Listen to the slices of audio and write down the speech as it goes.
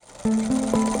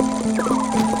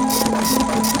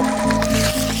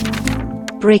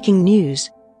Breaking news.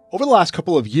 Over the last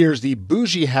couple of years, the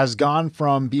BOUGIE has gone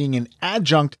from being an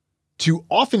adjunct to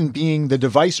often being the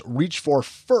device reached for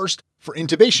first for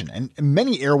intubation. And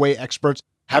many airway experts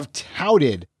have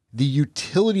touted the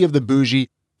utility of the BOUGIE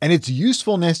and its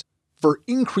usefulness for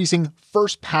increasing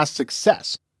first-pass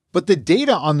success. But the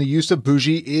data on the use of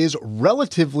BOUGIE is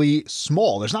relatively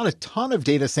small. There's not a ton of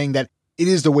data saying that it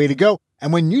is the way to go.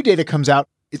 And when new data comes out,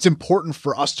 it's important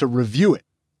for us to review it.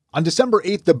 On December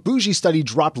 8th, the BOUGIE study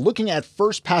dropped looking at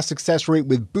first-pass success rate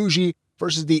with BOUGIE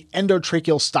versus the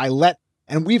endotracheal stylet.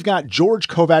 And we've got George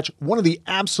Kovacs, one of the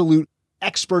absolute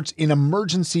experts in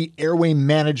emergency airway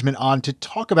management, on to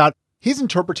talk about his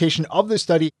interpretation of this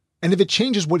study and if it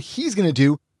changes what he's going to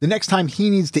do the next time he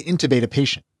needs to intubate a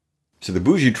patient. So the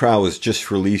BOUGIE trial was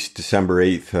just released December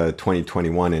 8th,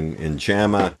 2021 in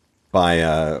JAMA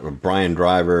by Brian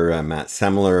Driver, Matt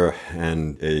Semler,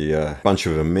 and a bunch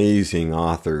of amazing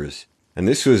authors. And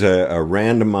this was a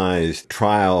randomized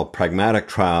trial, pragmatic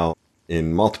trial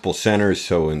in multiple centers,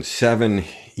 so in 7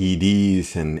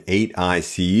 EDs and 8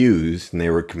 ICUs. And they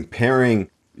were comparing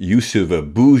use of a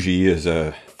BOUGIE as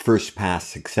a first-pass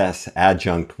success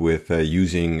adjunct with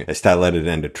using a styleted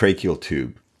endotracheal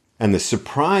tube. And the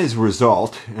surprise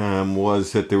result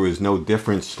was that there was no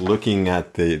difference looking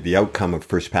at the outcome of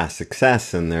first-pass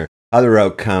success, and their other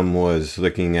outcome was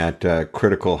looking at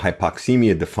critical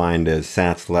hypoxemia defined as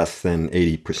SATs less than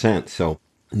 80%. So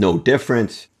no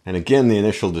difference. And again, the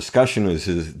initial discussion was,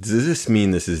 does this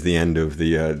mean this is the end of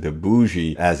the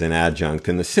BOUGIE as an adjunct?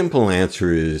 And the simple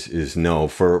answer is no,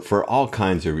 for all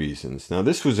kinds of reasons. Now,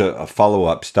 this was a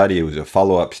follow-up study. It was a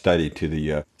follow-up study to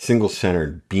the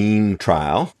single-centered BEAM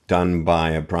trial done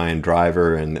by Brian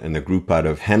Driver and the group out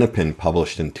of Hennepin,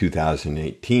 published in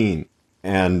 2018.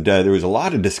 And there was a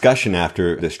lot of discussion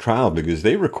after this trial because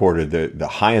they recorded the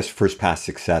highest first-pass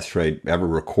success rate ever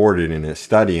recorded in a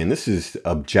study. And this is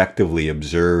objectively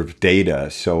observed data.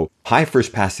 So high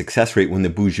first-pass success rate when the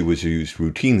BOUGIE was used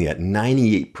routinely at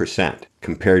 98%,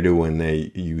 compared to when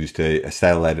they used a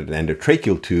styleted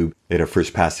endotracheal tube at a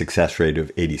first-pass success rate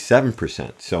of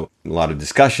 87%. So a lot of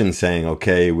discussion saying,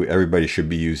 okay, everybody should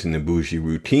be using the BOUGIE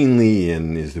routinely,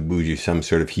 and is the BOUGIE some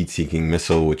sort of heat-seeking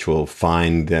missile which will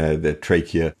find the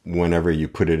trachea whenever you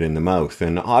put it in the mouth?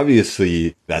 And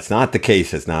obviously, that's not the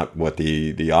case. That's not what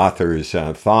the authors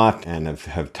thought and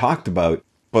have talked about.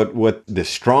 But what the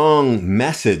strong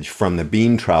message from the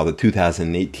BEAM trial, the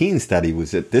 2018 study,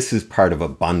 was that this is part of a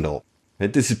bundle,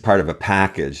 that this is part of a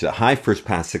package. The high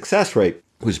first-pass success rate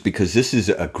was because this is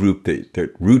a group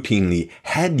that routinely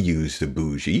had used the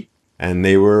BOUGIE, and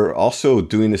they were also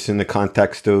doing this in the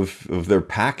context of their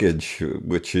package,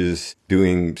 which is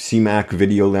doing CMAC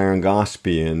video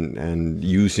laryngoscopy and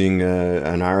using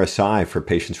an RSI for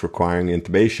patients requiring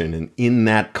intubation. And in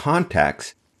that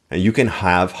context, you can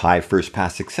have high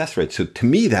first-pass success rates. So to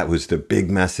me, that was the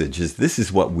big message, is this is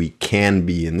what we can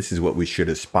be, and this is what we should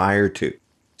aspire to.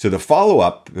 So the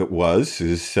follow-up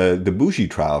is the BOUGIE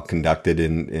trial conducted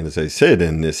in, as I said,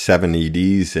 in the 7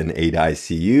 EDs and 8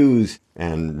 ICUs,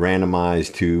 and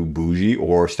randomized to BOUGIE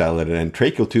or styleted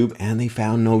endotracheal tube, and they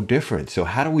found no difference. So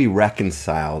how do we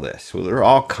reconcile this? Well, there are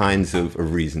all kinds of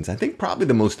reasons. I think probably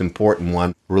the most important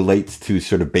one relates to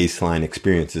sort of baseline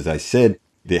experience. As I said,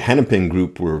 the Hennepin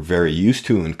group were very used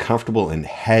to and comfortable and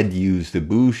had used the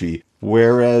BOUGIE,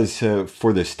 whereas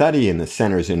for the study and the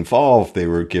centers involved, they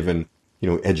were given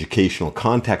educational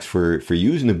context for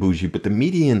using the BOUGIE, but the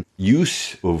median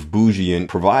use of BOUGIE in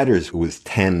providers was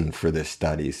 10 for this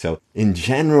study. So in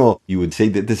general, you would say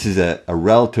that this is a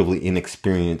relatively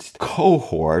inexperienced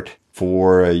cohort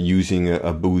for using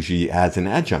a BOUGIE as an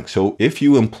adjunct. So if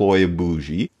you employ a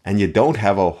BOUGIE and you don't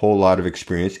have a whole lot of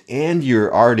experience and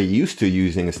you're already used to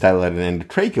using a styleted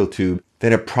endotracheal tube,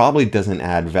 then it probably doesn't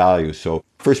add value. So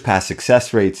first pass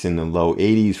success rates in the low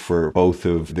 80s for both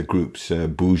of the groups,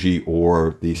 BOUGIE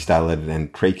or the styleted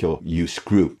endotracheal use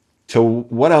group. So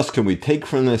what else can we take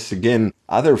from this? Again,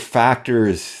 other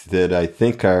factors that I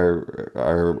think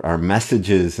are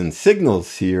messages and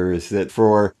signals here is that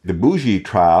for the BOUGIE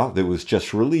trial that was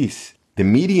just released, the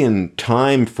median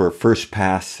time for first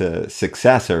pass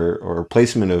success or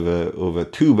placement of a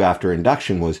tube after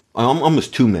induction was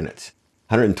almost 2 minutes,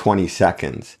 120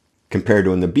 seconds. Compared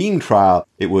to in the BEAM trial,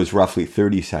 it was roughly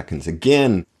 30 seconds.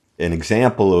 Again, an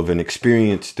example of an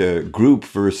experienced group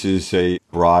versus a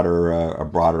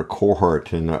broader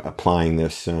cohort and applying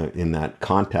this in that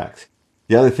context.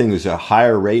 The other thing is a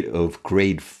higher rate of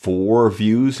grade 4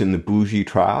 views in the BOUGIE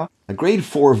trial. A grade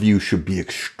 4 view should be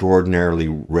extraordinarily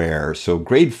rare. So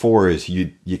grade 4 is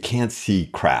you can't see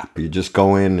crap. You just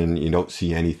go in and you don't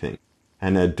see anything.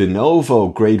 And a de novo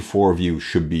grade 4 view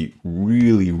should be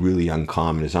really, really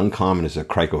uncommon as a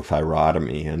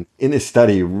cricothyrotomy. And in this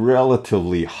study,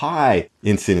 relatively high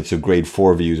incidence of grade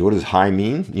 4 views. What does high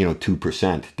mean?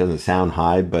 2%. Doesn't sound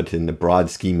high, but in the broad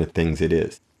scheme of things, it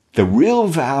is. The real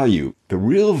value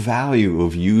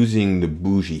of using the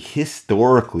BOUGIE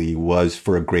historically was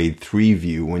for a grade 3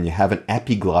 view when you have an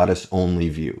epiglottis only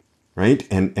view. Right?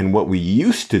 And what we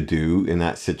used to do in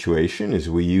that situation is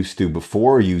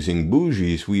before using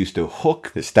bougies, we used to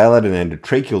hook the styleted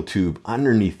endotracheal tube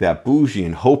underneath that bougie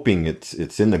and hoping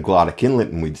it's in the glottic inlet,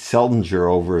 and we'd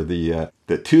Seldinger over the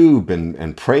tube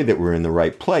and pray that we're in the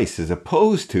right place, as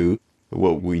opposed to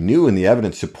what we knew and the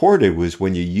evidence supported was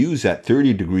when you use that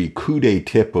 30-degree coude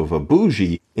tip of a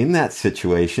bougie in that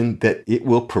situation, that it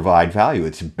will provide value.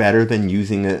 It's better than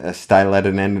using a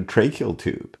styleted endotracheal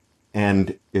tube.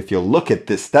 And if you look at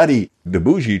this study, the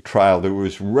BOUGIE trial, there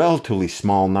was relatively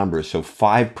small numbers. So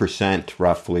 5%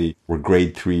 roughly were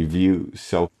grade 3 views.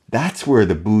 So that's where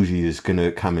the BOUGIE is going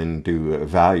to come into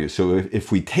value. So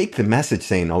if we take the message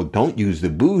saying, oh, don't use the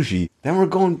BOUGIE, then we're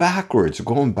going backwards.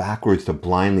 We're going backwards to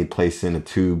blindly place in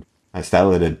a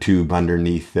styleted tube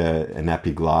underneath an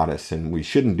epiglottis. And we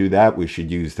shouldn't do that. We should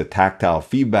use the tactile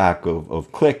feedback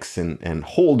of clicks and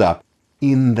hold up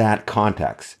in that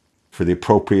context for the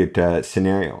appropriate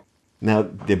scenario. Now,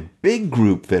 the big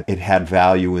group that it had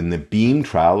value in the BEAM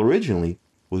trial originally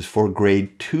was for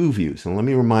grade 2 views. And let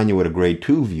me remind you what a grade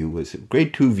 2 view was. A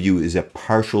grade 2 view is a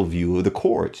partial view of the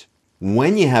cords.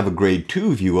 When you have a grade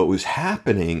 2 view, what was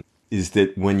happening is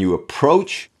that when you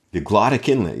approach the glottic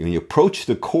inlet, when you approach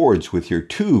the cords with your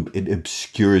tube, it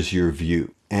obscures your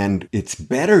view. And it's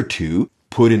better to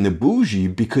put in the BOUGIE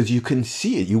because you can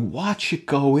see it. You watch it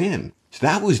go in. So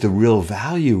that was the real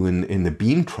value in the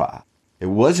BEAM trial. It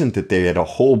wasn't that they had a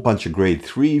whole bunch of grade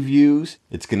 3 views.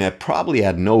 It's going to probably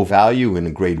add no value in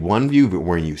a grade 1 view, but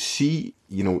where you see,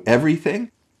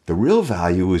 everything, the real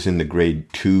value was in the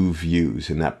grade 2 views,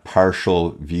 in that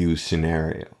partial view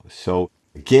scenario. So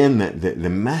again, the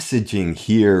messaging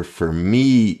here for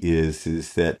me is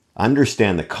that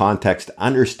understand the context,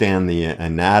 understand the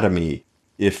anatomy.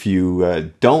 If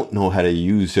you don't know how to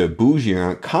use a BOUGIE or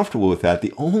aren't comfortable with that,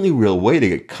 the only real way to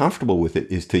get comfortable with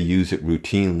it is to use it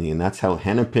routinely. And that's how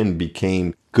Hennepin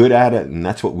became good at it. And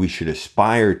that's what we should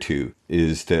aspire to,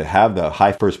 is to have the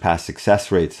high first pass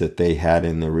success rates that they had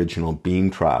in the original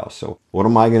BEAM trial. So what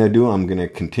am I going to do? I'm going to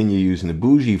continue using the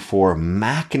BOUGIE for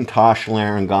Macintosh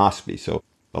laryngoscopy. So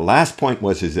the last point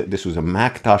is that this was a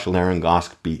Macintosh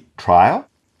laryngoscopy trial.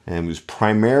 And was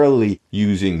primarily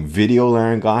using video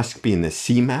laryngoscopy in the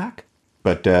CMAC,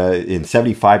 but in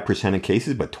 75% of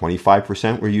cases, but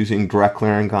 25% were using direct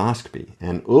laryngoscopy.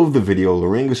 And of the video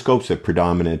laryngoscopes, the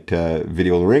predominant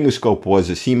video laryngoscope was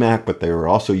a CMAC, but they were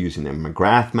also using the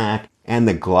McGrath MAC and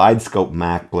the GlideScope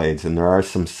MAC blades, and there are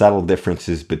some subtle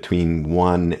differences between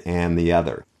one and the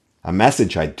other. A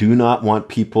message I do not want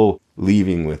people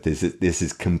leaving with is that this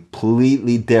is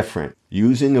completely different.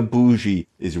 Using a BOUGIE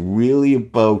is really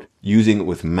about using it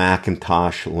with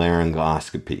Macintosh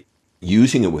laryngoscopy.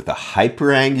 Using it with a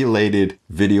hyperangulated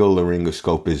video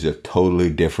laryngoscope is a totally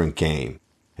different game.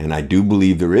 And I do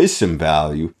believe there is some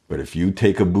value, but if you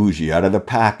take a BOUGIE out of the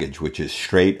package, which is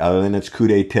straight other than its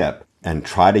coude tip, and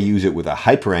try to use it with a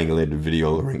hyperangulated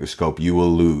video laryngoscope, you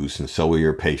will lose, and so will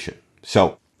your patient.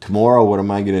 So tomorrow, what am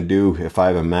I going to do if I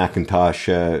have a Macintosh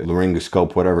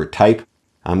laryngoscope, whatever type?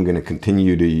 I'm going to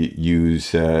continue to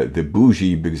use the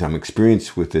BOUGIE because I'm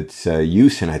experienced with its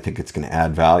use, and I think it's going to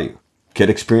add value. Get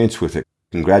experience with it.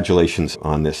 Congratulations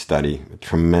on this study.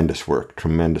 Tremendous work.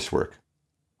 Tremendous work.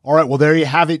 All right, well, there you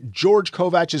have it. George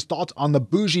Kovacs' thoughts on the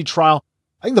BOUGIE trial.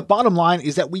 I think the bottom line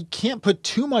is that we can't put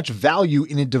too much value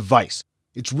in a device.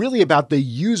 It's really about the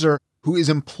user who is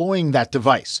employing that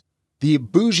device. The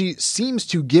BOUGIE seems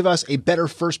to give us a better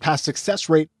first-pass success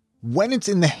rate when it's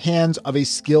in the hands of a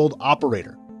skilled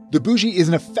operator. The BOUGIE is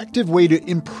an effective way to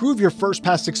improve your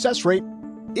first-pass success rate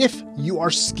if you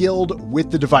are skilled with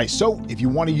the device. So if you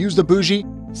want to use the BOUGIE,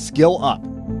 skill up.